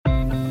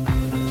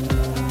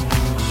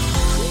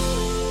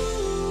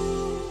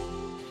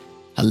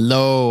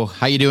Hello,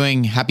 how you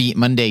doing? Happy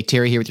Monday.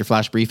 Terry here with your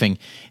flash briefing.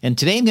 And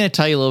today I'm going to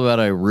tell you a little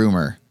about a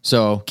rumor.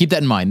 So keep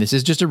that in mind. This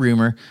is just a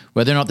rumor.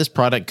 Whether or not this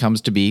product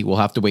comes to be, we'll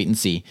have to wait and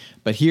see.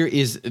 But here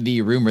is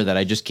the rumor that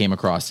I just came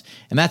across.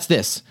 And that's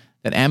this,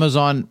 that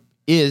Amazon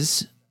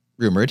is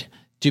rumored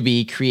to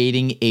be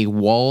creating a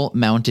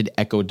wall-mounted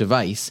Echo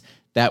device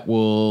that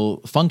will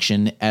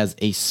function as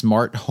a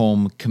smart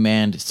home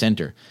command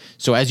center.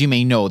 So as you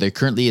may know, there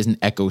currently is an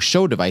Echo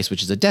Show device,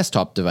 which is a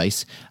desktop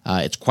device.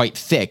 It's quite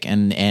thick,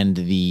 and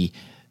the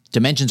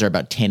dimensions are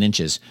about 10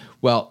 inches.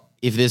 Well,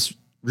 if this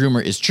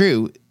rumor is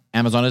true,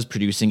 Amazon is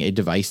producing a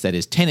device that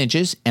is 10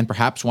 inches and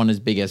perhaps one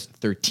as big as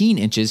 13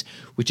 inches,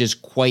 which is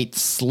quite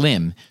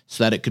slim,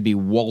 so that it could be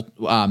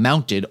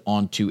mounted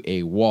onto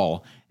a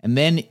wall. And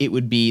then it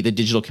would be the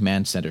digital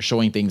command center,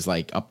 showing things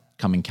like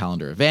upcoming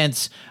calendar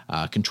events,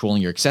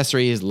 controlling your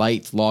accessories,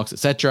 lights, locks,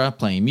 etc.,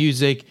 playing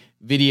music,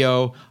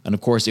 video, and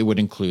of course it would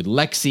include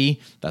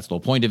Lexi. That's the whole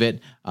point of it.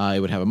 It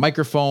would have a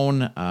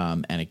microphone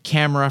and a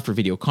camera for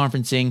video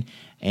conferencing,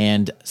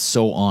 and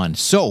so on.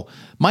 So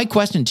my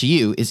question to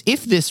you is,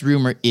 if this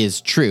rumor is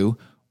true,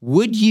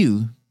 would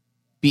you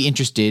be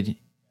interested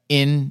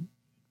in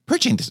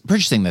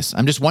purchasing this?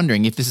 I'm just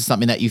wondering if this is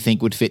something that you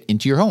think would fit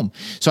into your home.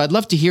 So I'd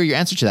love to hear your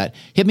answer to that.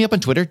 Hit me up on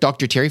Twitter,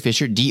 Dr. Terry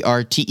Fisher,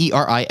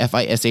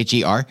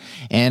 DrTerifisher,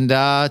 and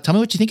tell me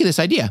what you think of this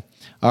idea.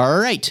 All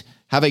right.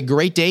 Have a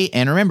great day.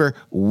 And remember,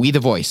 we the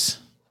voice.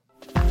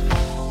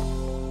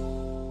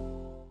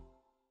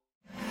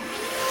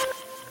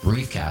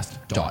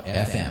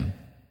 Briefcast.fm